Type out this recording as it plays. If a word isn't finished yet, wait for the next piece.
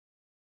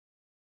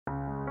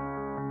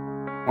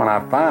When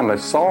I finally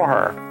saw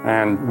her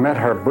and met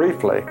her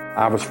briefly,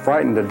 I was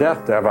frightened to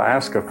death to ever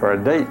ask her for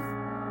a date.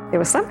 There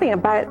was something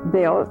about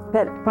Bill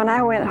that when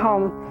I went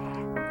home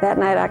that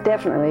night, I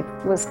definitely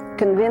was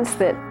convinced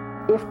that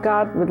if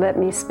God would let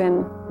me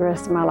spend the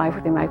rest of my life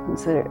with him, I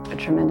consider it a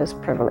tremendous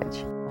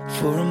privilege.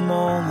 For a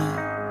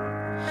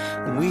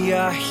moment, we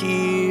are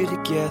here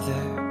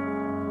together,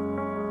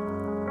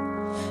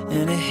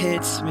 and it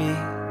hits me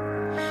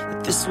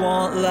that this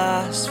won't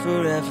last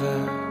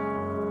forever.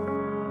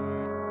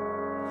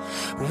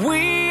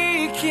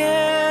 We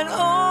can't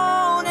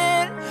own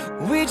it,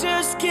 we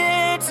just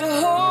get to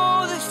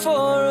hold it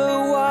for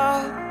a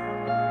while.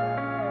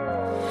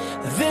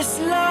 This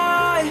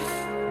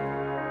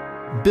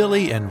life.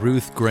 Billy and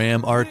Ruth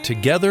Graham are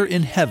together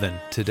in heaven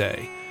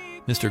today.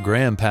 Mr.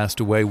 Graham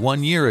passed away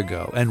 1 year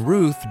ago, and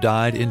Ruth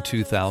died in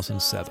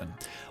 2007.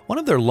 One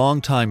of their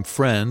longtime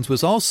friends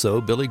was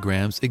also Billy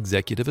Graham's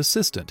executive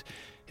assistant.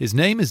 His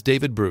name is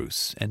David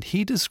Bruce, and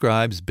he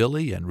describes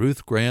Billy and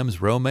Ruth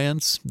Graham's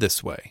romance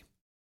this way.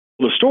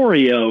 The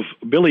story of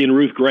Billy and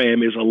Ruth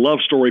Graham is a love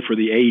story for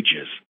the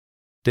ages.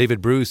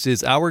 David Bruce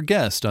is our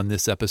guest on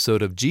this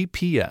episode of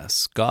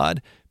GPS,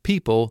 God,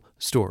 People,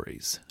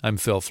 Stories. I'm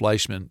Phil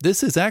Fleischman.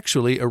 This is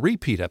actually a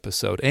repeat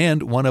episode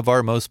and one of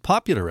our most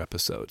popular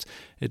episodes.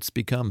 It's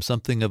become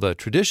something of a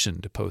tradition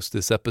to post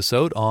this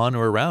episode on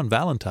or around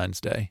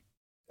Valentine's Day.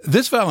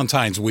 This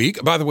Valentine's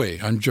week, by the way,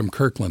 I'm Jim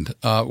Kirkland.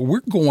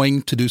 We're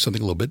going to do something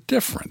a little bit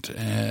different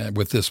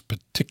with this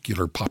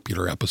particular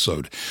popular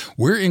episode.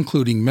 We're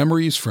including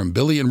memories from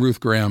Billy and Ruth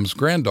Graham's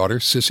granddaughter,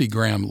 Sissy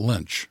Graham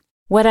Lynch.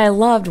 What I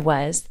loved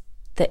was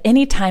that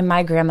any time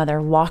my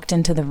grandmother walked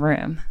into the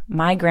room,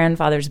 my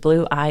grandfather's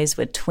blue eyes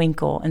would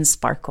twinkle and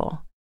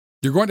sparkle.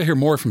 You're going to hear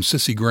more from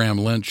Sissy Graham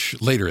Lynch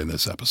later in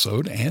this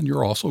episode, and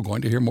you're also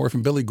going to hear more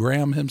from Billy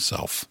Graham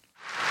himself.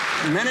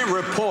 Many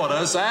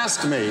reporters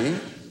ask me,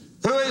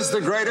 who is the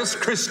greatest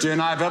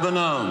Christian I've ever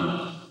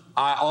known?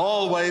 I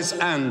always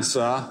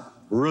answer,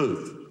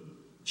 Ruth.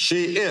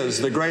 She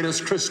is the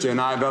greatest Christian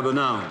I've ever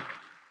known.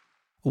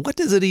 What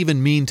does it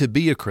even mean to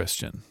be a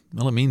Christian?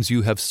 Well, it means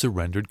you have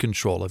surrendered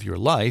control of your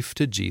life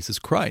to Jesus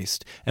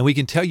Christ. And we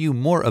can tell you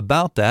more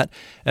about that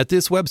at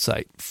this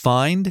website,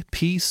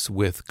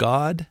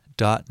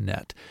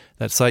 findpeacewithgod.net.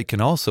 That site can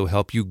also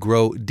help you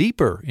grow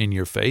deeper in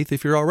your faith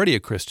if you're already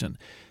a Christian.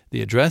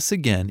 The address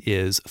again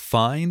is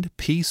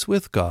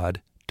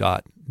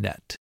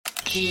findpeacewithgod.net.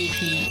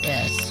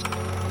 GPS.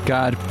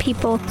 God,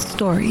 People,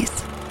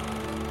 Stories.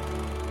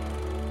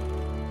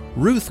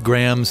 Ruth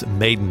Graham's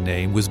maiden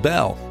name was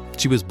Bell.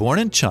 She was born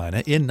in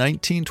China in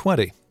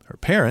 1920. Her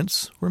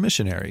parents were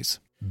missionaries.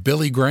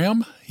 Billy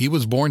Graham, he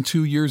was born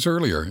 2 years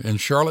earlier in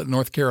Charlotte,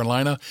 North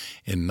Carolina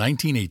in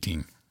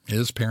 1918.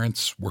 His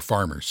parents were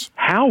farmers.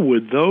 How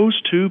would those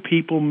two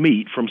people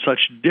meet from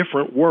such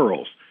different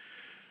worlds?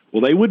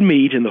 Well, they would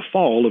meet in the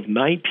fall of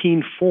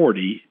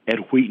 1940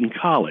 at Wheaton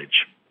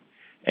College.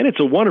 And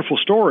it's a wonderful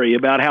story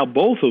about how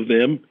both of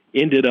them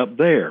ended up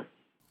there.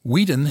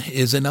 Wheaton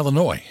is in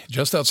Illinois,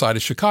 just outside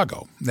of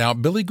Chicago. Now,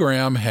 Billy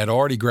Graham had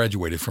already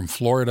graduated from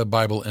Florida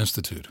Bible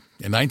Institute.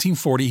 In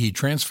 1940, he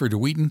transferred to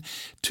Wheaton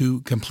to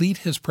complete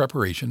his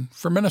preparation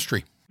for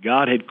ministry.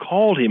 God had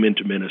called him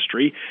into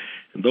ministry,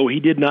 and though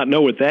he did not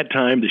know at that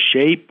time the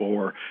shape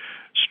or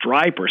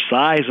stripe or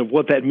size of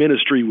what that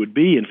ministry would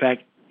be, in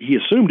fact, he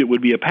assumed it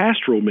would be a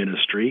pastoral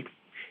ministry,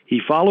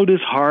 he followed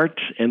his heart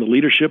and the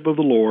leadership of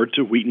the Lord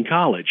to Wheaton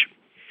College.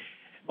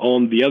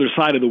 On the other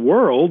side of the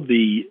world,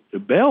 the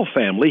Bell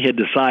family had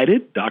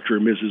decided, Dr.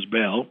 and Mrs.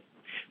 Bell,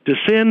 to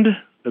send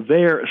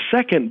their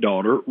second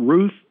daughter,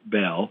 Ruth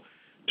Bell,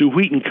 to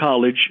Wheaton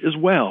College as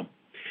well.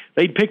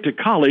 They'd picked a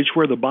college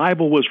where the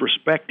Bible was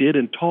respected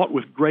and taught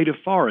with great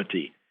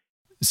authority.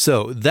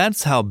 So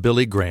that's how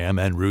Billy Graham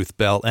and Ruth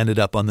Bell ended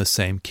up on the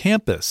same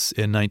campus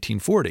in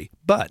 1940.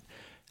 But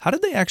how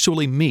did they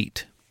actually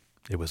meet?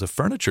 It was a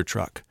furniture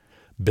truck.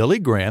 Billy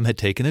Graham had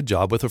taken a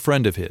job with a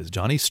friend of his,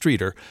 Johnny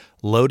Streeter,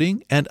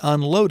 loading and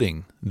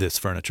unloading this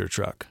furniture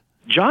truck.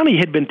 Johnny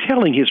had been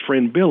telling his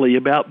friend Billy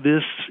about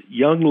this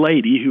young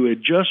lady who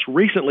had just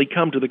recently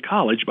come to the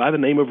college by the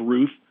name of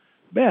Ruth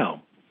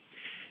Bell.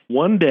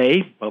 One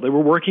day, while they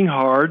were working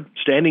hard,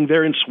 standing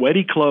there in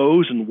sweaty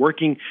clothes and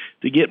working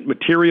to get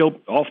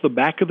material off the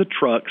back of the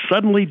truck,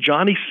 suddenly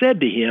Johnny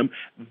said to him,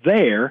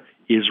 "There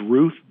is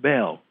Ruth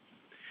Bell."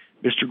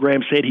 Mr.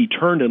 Graham said he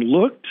turned and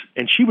looked,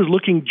 and she was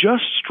looking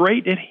just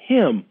straight at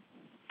him.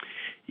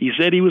 He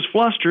said he was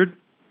flustered,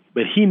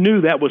 but he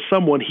knew that was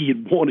someone he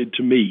had wanted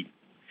to meet.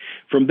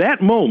 From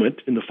that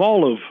moment, in the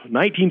fall of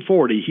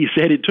 1940, he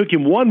said it took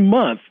him 1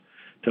 month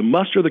to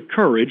muster the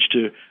courage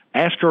to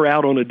ask her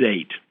out on a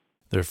date.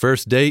 Their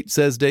first date,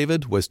 says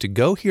David, was to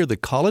go hear the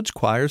college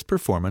choir's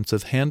performance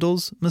of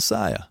Handel's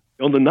Messiah.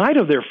 On the night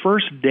of their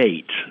first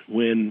date,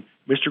 when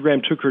Mr.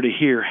 Graham took her to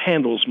hear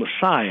Handel's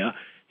Messiah,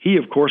 he,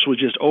 of course, was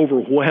just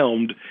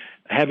overwhelmed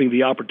having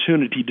the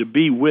opportunity to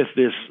be with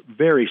this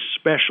very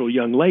special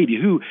young lady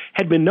who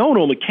had been known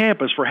on the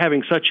campus for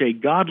having such a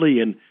godly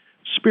and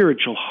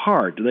spiritual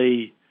heart.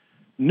 They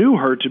knew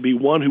her to be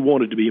one who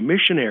wanted to be a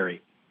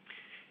missionary.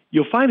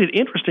 You'll find it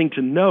interesting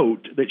to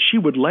note that she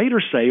would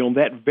later say on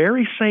that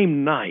very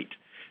same night,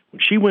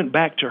 when she went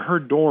back to her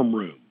dorm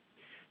room,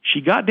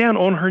 she got down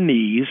on her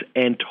knees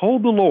and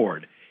told the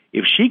Lord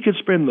if she could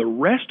spend the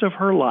rest of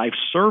her life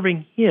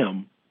serving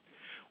Him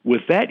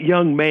with that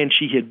young man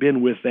she had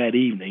been with that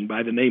evening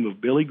by the name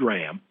of Billy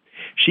Graham,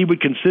 she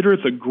would consider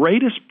it the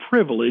greatest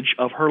privilege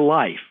of her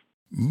life.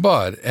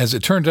 But as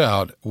it turned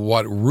out,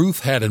 what Ruth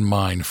had in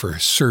mind for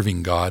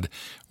serving God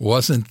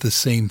wasn't the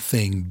same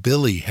thing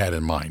Billy had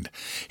in mind.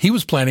 He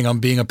was planning on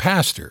being a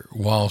pastor,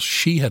 while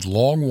she had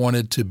long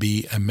wanted to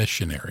be a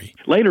missionary.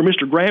 Later,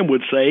 Mr. Graham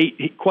would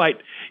say, quite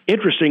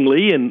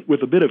interestingly and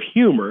with a bit of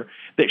humor,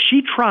 that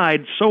she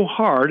tried so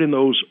hard in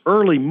those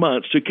early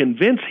months to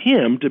convince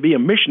him to be a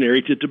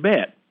missionary to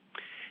Tibet.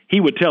 He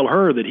would tell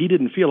her that he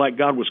didn't feel like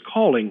God was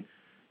calling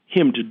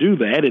him to do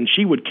that, and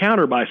she would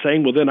counter by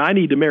saying, well, then I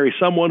need to marry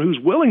someone who's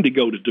willing to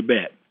go to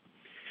Tibet.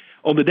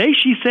 On the day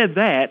she said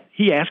that,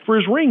 he asked for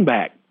his ring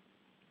back.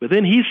 But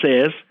then he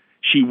says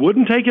she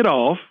wouldn't take it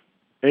off,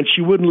 and she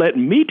wouldn't let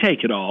me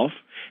take it off,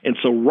 and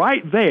so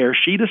right there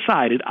she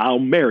decided, I'll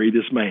marry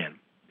this man.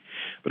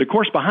 But of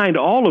course, behind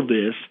all of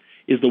this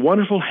is the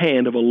wonderful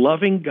hand of a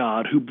loving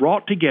God who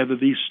brought together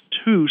these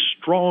two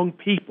strong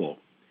people.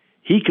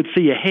 He could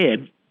see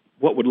ahead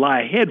what would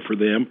lie ahead for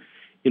them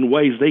in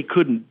ways they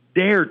couldn't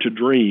dare to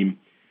dream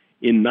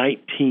in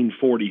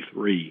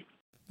 1943.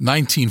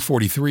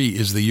 1943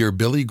 is the year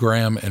Billy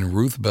Graham and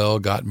Ruth Bell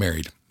got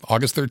married,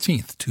 August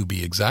 13th, to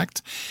be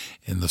exact,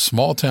 in the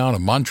small town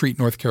of Montreat,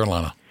 North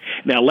Carolina.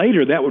 Now,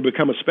 later, that would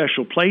become a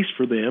special place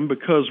for them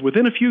because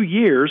within a few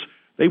years,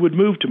 they would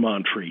move to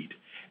Montreat,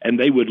 and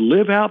they would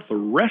live out the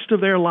rest of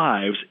their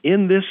lives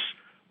in this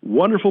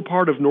wonderful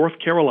part of North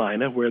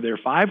Carolina where their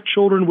 5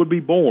 children would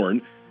be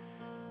born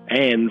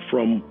and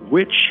from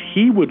which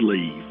he would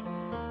leave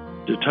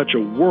to touch a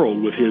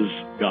world with his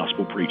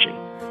gospel preaching.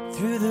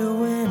 Through the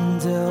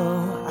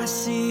window, I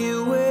see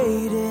you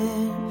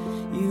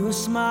waiting. You are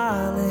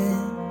smiling,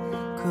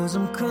 'cause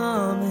I'm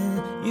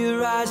coming.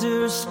 Your eyes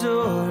are a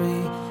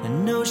story,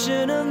 an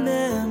ocean of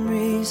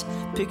memories,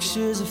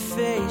 pictures of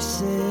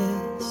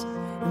faces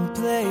and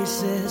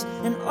places,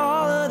 and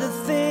all of the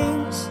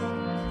things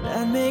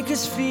that make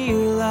us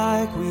feel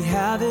like we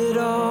have it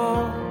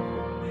all.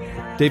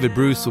 David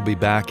Bruce will be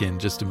back in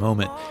just a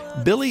moment.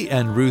 Billy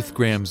and Ruth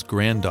Graham's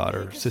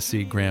granddaughter,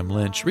 Sissy Graham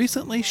Lynch,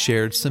 recently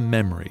shared some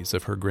memories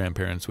of her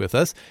grandparents with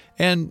us,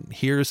 and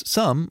here's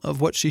some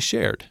of what she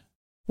shared.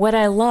 What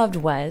I loved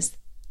was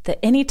that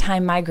any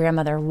time my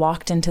grandmother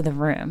walked into the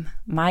room,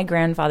 my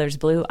grandfather's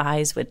blue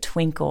eyes would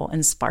twinkle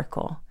and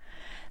sparkle.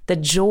 The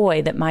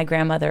joy that my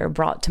grandmother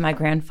brought to my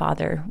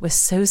grandfather was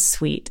so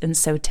sweet and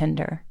so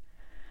tender.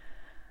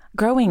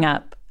 Growing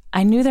up,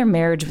 I knew their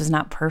marriage was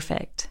not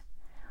perfect.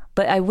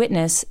 But I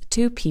witnessed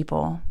 2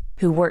 people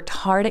who worked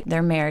hard at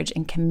their marriage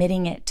and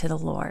committing it to the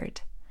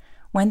Lord.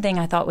 One thing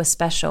I thought was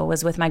special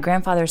was with my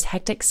grandfather's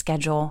hectic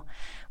schedule,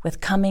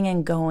 with coming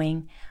and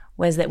going,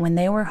 was that when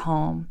they were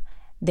home,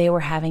 they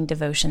were having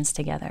devotions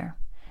together.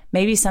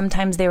 Maybe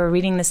sometimes they were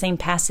reading the same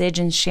passage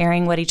and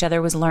sharing what each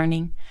other was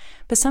learning,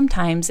 but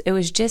sometimes it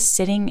was just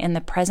sitting in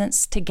the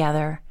presence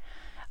together,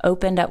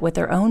 opened up with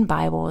their own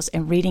Bibles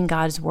and reading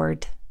God's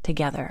Word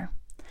together.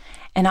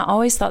 And I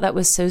always thought that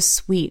was so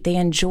sweet. They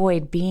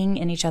enjoyed being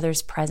in each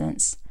other's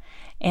presence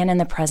and in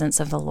the presence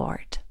of the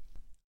Lord.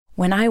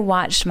 When I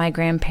watched my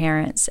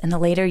grandparents in the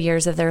later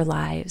years of their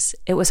lives,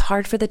 it was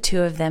hard for the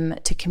 2 of them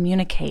to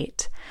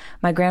communicate.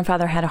 My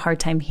grandfather had a hard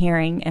time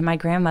hearing, and my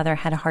grandmother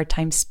had a hard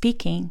time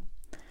speaking.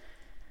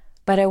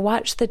 But I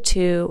watched the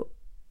 2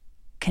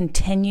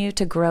 continue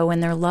to grow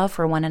in their love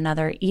for one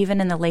another, even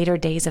in the later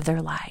days of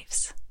their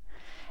lives.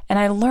 And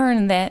I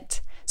learned that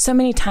so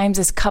many times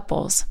as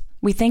couples,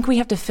 we think we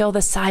have to fill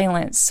the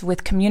silence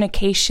with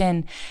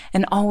communication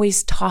and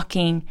always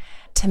talking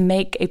to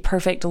make a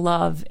perfect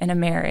love in a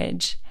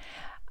marriage.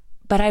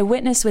 But I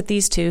witnessed with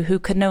these 2 who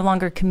could no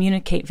longer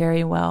communicate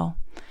very well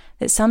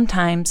that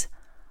sometimes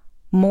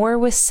more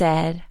was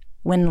said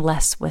when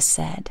less was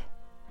said.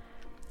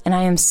 And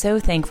I am so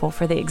thankful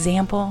for the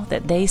example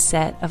that they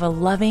set of a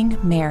loving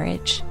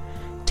marriage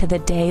to the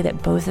day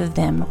that both of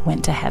them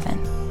went to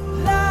heaven.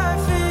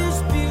 Life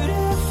is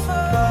beautiful.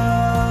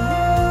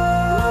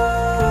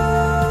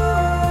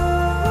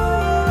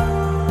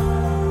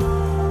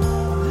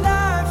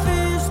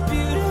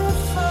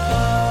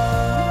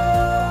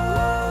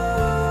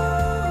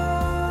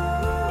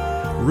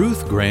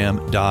 Ruth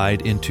Graham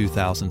died in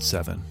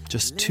 2007,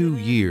 just 2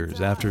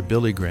 years after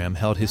Billy Graham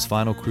held his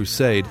final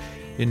crusade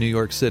in New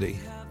York City.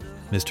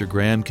 Mr.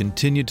 Graham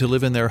continued to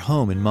live in their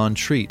home in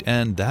Montreat,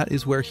 and that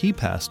is where he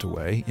passed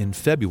away in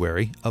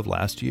February of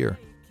last year.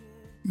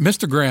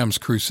 Mr. Graham's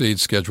crusade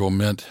schedule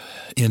meant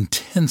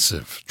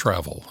intensive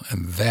travel,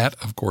 and that,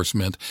 of course,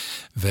 meant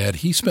that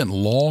he spent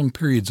long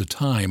periods of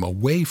time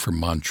away from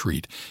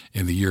Montreat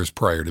in the years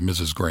prior to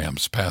Mrs.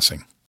 Graham's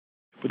passing.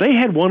 But they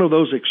had one of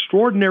those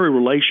extraordinary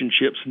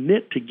relationships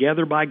knit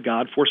together by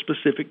God for a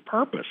specific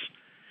purpose.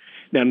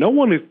 Now, no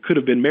one could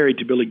have been married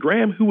to Billy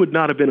Graham who would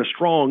not have been a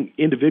strong,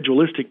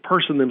 individualistic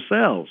person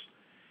themselves.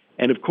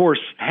 And of course,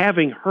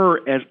 having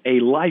her as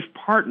a life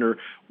partner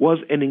was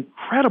an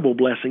incredible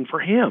blessing for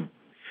him.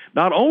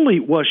 Not only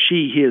was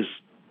she his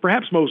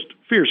perhaps most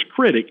fierce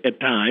critic at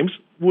times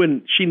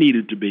when she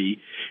needed to be,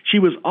 she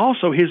was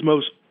also his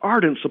most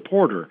ardent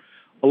supporter,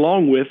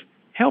 along with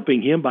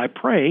helping him by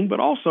praying, but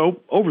also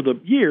over the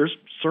years,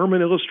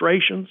 sermon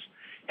illustrations,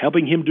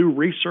 helping him do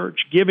research,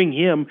 giving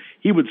him,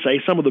 he would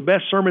say, some of the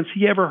best sermons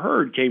he ever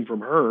heard came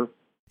from her.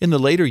 In the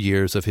later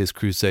years of his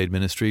crusade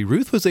ministry,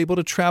 Ruth was able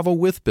to travel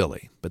with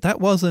Billy, but that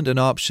wasn't an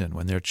option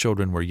when their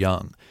children were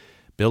young.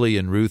 Billy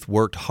and Ruth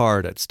worked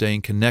hard at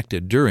staying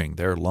connected during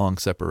their long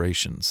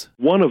separations.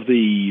 One of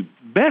the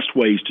best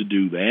ways to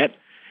do that,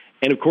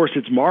 and of course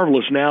it's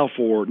marvelous now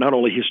for not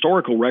only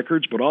historical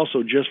records, but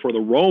also just for the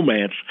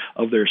romance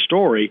of their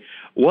story,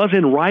 was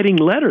in writing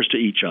letters to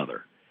each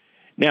other.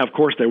 Now, of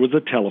course, there was a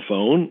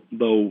telephone,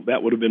 though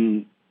that would have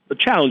been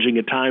challenging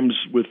at times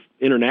with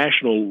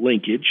international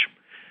linkage.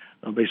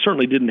 They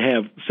certainly didn't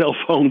have cell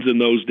phones in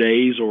those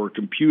days or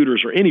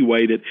computers or any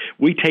way that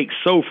we take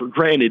so for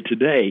granted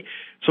today.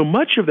 So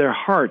much of their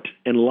heart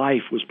and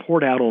life was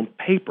poured out on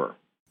paper.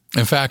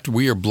 In fact,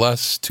 we are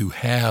blessed to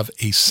have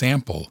a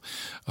sample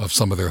of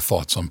some of their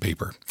thoughts on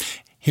paper.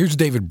 Here's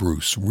David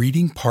Bruce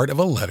reading part of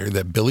a letter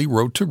that Billy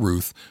wrote to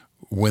Ruth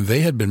when they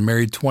had been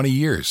married 20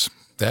 years.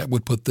 That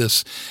would put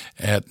this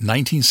at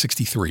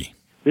 1963.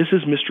 This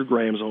is Mr.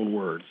 Graham's own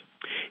words.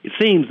 It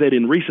seems that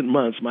in recent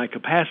months, my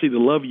capacity to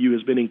love you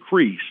has been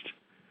increased.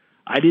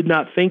 I did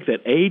not think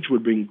that age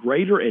would bring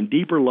greater and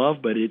deeper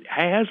love, but it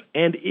has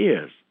and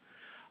is.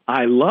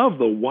 I love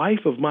the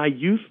wife of my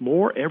youth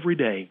more every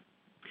day.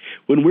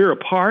 When we're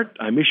apart,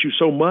 I miss you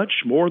so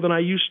much, more than I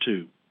used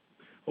to.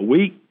 A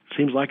week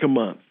seems like a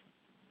month.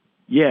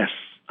 Yes,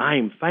 I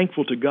am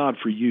thankful to God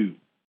for you.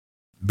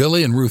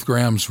 Billy and Ruth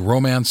Graham's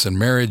romance and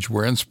marriage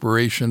were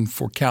inspiration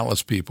for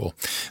countless people.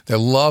 Their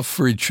love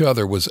for each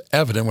other was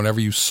evident whenever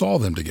you saw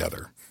them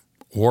together,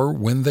 or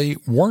when they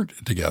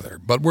weren't together,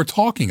 but were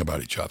talking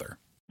about each other.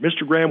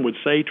 Mr. Graham would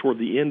say toward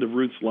the end of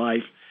Ruth's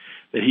life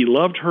that he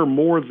loved her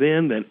more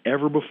then than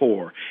ever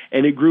before,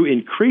 and it grew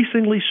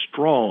increasingly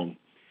strong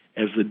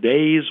as the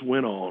days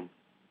went on.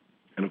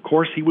 And of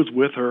course, he was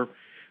with her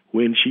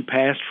when she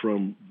passed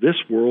from this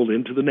world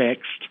into the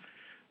next,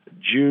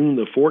 June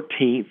the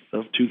 14th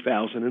of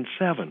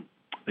 2007.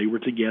 They were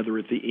together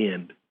at the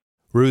end.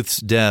 Ruth's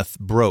death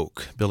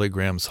broke Billy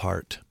Graham's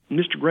heart.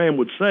 Mr. Graham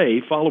would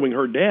say, following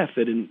her death,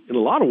 that in a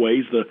lot of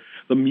ways,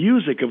 the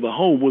music of the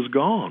home was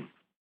gone.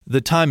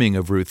 The timing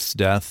of Ruth's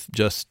death,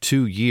 just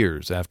 2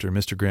 years after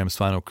Mr. Graham's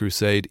final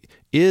crusade,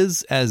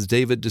 is, as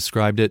David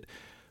described it,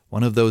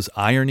 one of those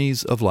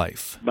ironies of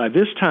life. By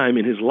this time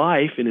in his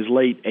life, in his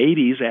late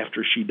 80s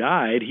after she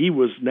died, he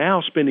was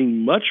now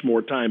spending much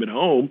more time at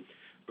home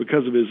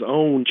because of his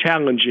own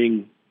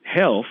challenging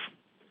health.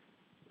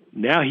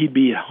 Now he'd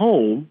be at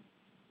home,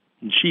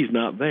 and she's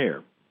not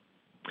there.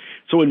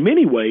 So in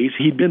many ways,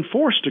 he'd been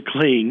forced to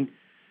cling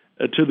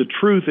to the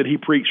truth that he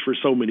preached for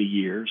so many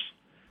years.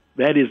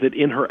 That is that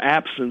in her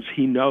absence,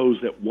 he knows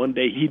that one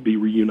day he'd be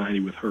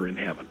reunited with her in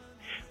heaven.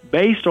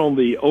 Based on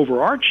the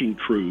overarching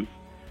truth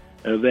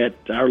that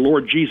our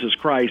Lord Jesus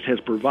Christ has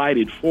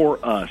provided for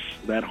us,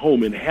 that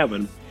home in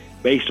heaven,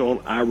 based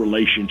on our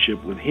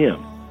relationship with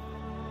him.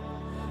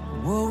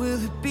 What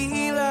will it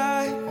be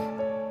like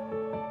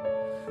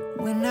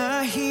when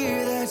I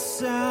hear that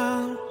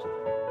sound?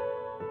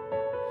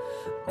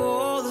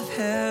 All of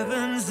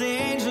heaven's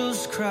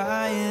angels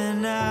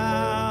crying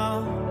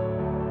out,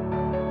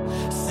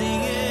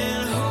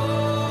 singing,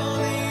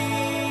 holy,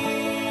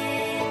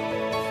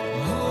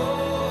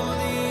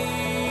 holy,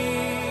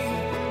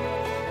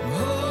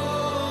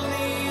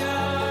 holy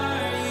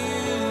are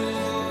you,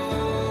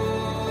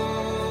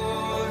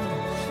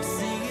 Lord.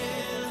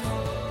 Singing,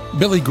 holy.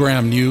 Billy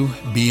Graham knew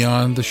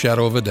beyond the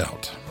shadow of a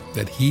doubt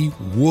that he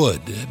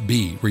would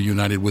be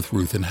reunited with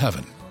Ruth in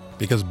heaven,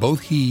 because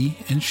both he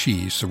and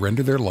she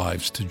surrendered their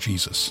lives to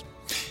Jesus.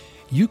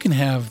 You can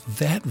have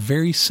that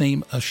very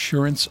same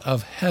assurance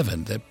of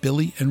heaven that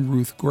Billy and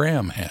Ruth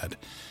Graham had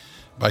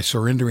by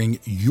surrendering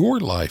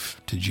your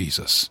life to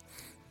Jesus.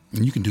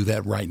 And you can do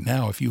that right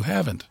now if you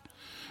haven't.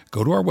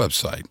 Go to our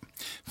website,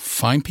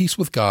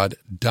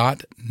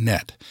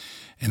 findpeacewithgod.net,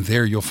 and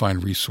there you'll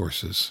find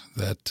resources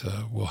that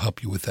will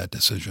help you with that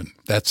decision.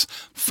 That's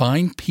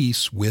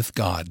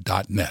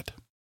findpeacewithgod.net.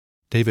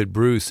 David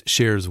Bruce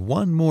shares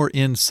one more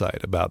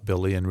insight about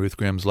Billy and Ruth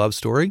Graham's love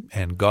story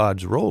and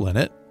God's role in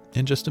it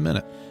in just a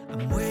minute.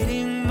 I'm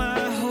waiting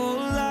my whole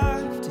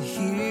life to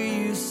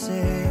hear you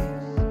say,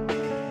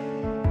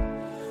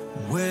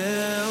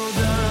 well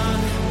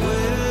done,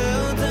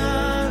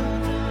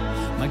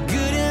 my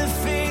good and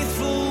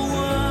faithful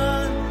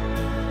one.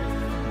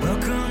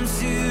 Welcome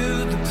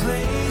to the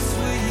place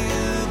where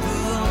you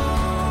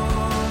belong.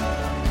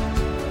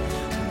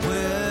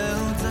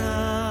 Well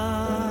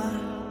done.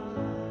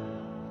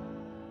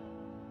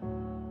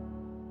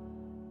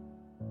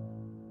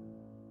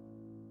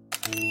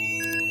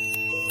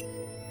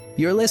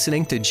 You're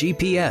listening to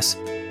GPS,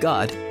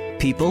 God,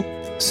 People,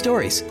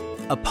 Stories,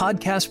 a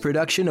podcast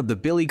production of the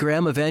Billy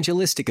Graham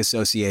Evangelistic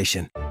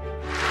Association.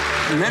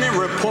 many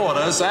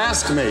reporters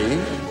ask me,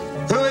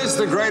 who is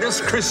the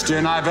greatest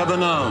Christian I've ever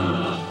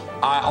known?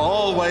 I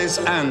always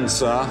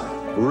answer,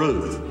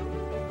 Ruth.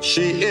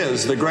 She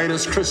is the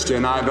greatest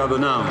Christian I've ever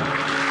known.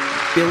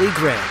 Billy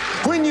Graham.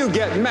 When you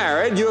get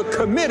married, you're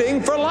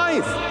committing for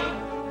life.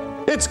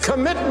 It's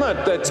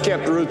commitment that's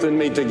kept Ruth and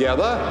me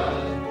together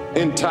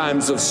in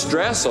times of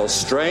stress or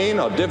strain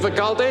or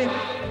difficulty.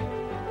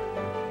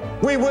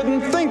 We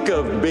wouldn't think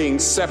of being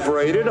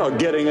separated or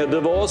getting a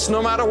divorce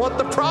no matter what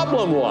the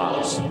problem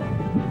was.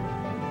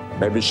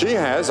 Maybe she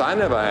has, I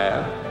never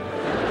have.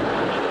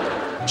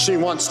 She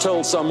once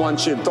told someone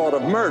she'd thought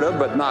of murder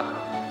but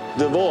not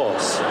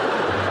divorce.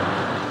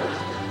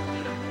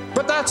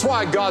 But that's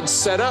why God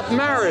set up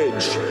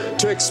marriage,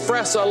 to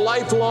express a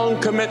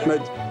lifelong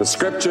commitment. The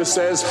scripture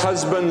says,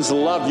 husbands,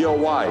 love your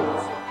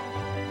wife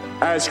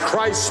as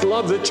Christ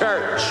loved the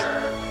church.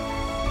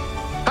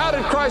 How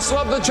did Christ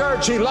love the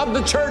church? He loved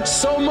the church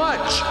so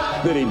much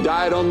that he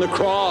died on the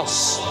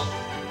cross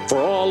for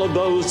all of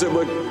those that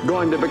were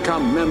going to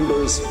become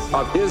members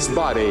of his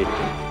body,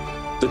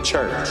 the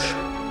church.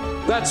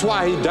 That's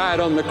why he died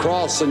on the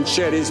cross and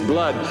shed his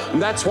blood. And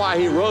that's why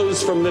he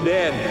rose from the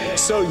dead,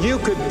 so you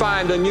could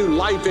find a new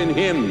life in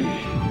him.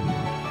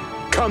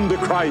 Come to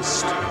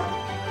Christ.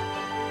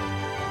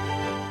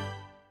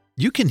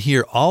 You can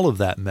hear all of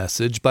that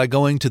message by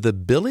going to the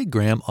Billy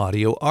Graham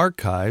Audio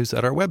Archives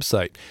at our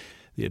website.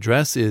 The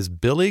address is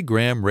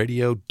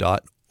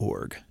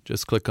billygrahamradio.org.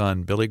 Just click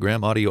on Billy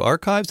Graham Audio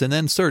Archives and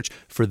then search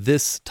for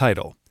this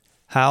title,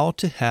 How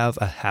to Have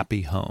a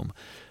Happy Home.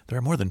 There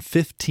are more than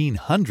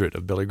 1,500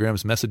 of Billy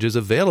Graham's messages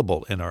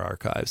available in our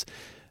archives.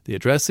 The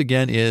address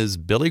again is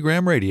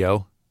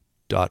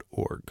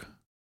billygrahamradio.org.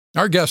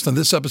 Our guest on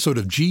this episode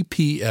of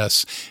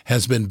GPS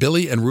has been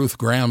Billy and Ruth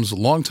Graham's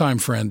longtime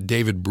friend,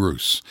 David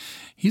Bruce.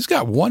 He's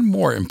got one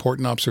more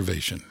important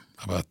observation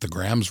about the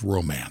Graham's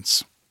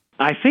romance.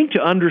 I think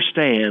to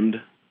understand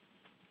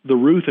the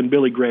Ruth and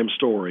Billy Graham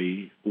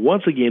story,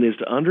 once again, is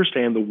to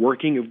understand the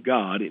working of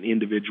God in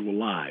individual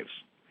lives.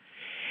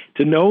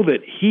 To know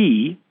that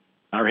He,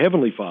 our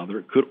Heavenly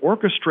Father, could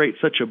orchestrate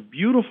such a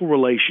beautiful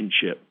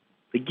relationship.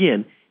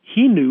 Again,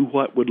 He knew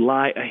what would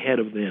lie ahead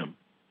of them.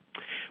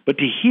 But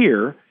to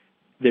hear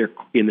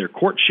in their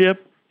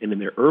courtship and in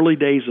their early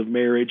days of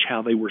marriage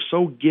how they were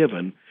so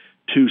given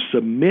to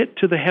submit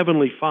to the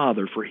Heavenly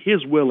Father for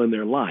His will in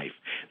their life,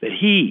 that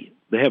He,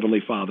 the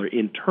Heavenly Father,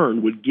 in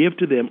turn would give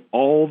to them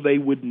all they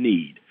would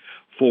need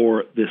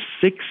for the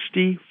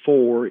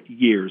 64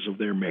 years of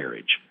their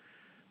marriage.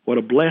 What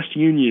a blessed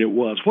union it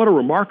was. What a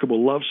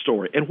remarkable love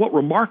story. And what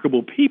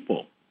remarkable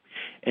people.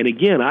 And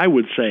again, I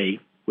would say,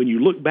 when you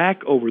look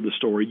back over the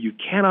story, you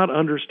cannot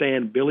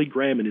understand Billy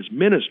Graham and his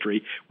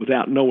ministry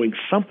without knowing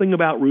something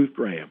about Ruth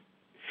Graham.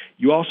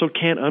 You also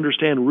can't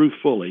understand Ruth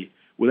fully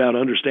without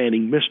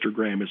understanding Mr.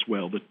 Graham as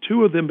well. The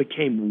two of them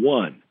became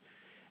one,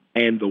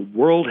 and the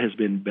world has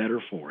been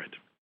better for it.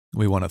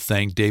 We want to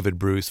thank David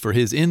Bruce for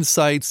his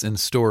insights and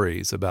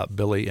stories about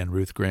Billy and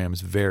Ruth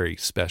Graham's very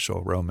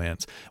special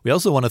romance. We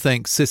also want to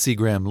thank Sissy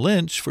Graham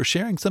Lynch for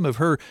sharing some of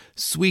her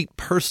sweet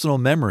personal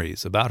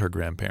memories about her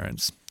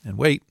grandparents. And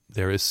wait,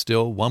 there is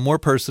still one more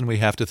person we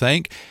have to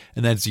thank,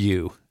 and that's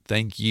you.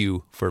 Thank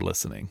you for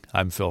listening.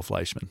 I'm Phil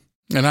Fleischman.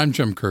 And I'm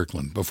Jim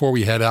Kirkland. Before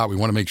we head out, we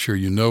want to make sure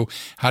you know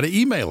how to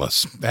email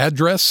us. The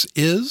address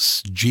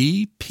is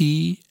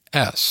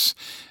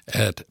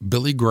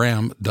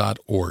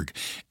gps@billygraham.org.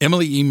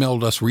 Emily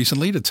emailed us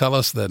recently to tell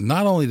us that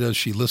not only does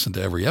she listen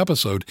to every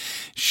episode,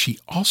 she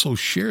also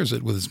shares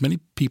it with as many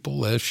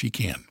people as she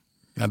can.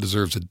 That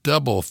deserves a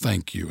double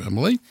thank you,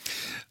 Emily.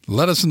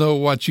 Let us know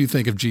what you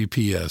think of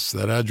GPS.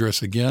 That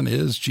address again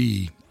is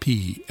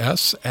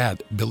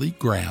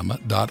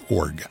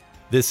gps@billygraham.org.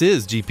 This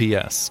is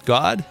GPS,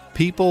 God,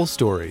 People,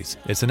 Stories.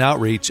 It's an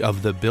outreach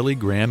of the Billy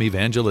Graham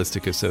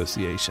Evangelistic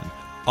Association.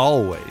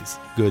 Always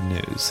good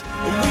news.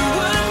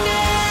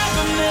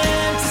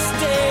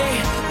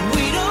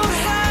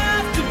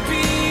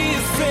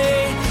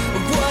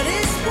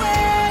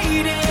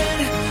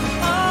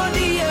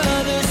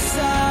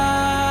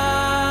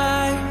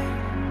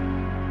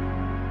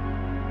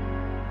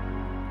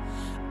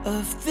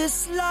 Of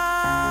this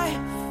life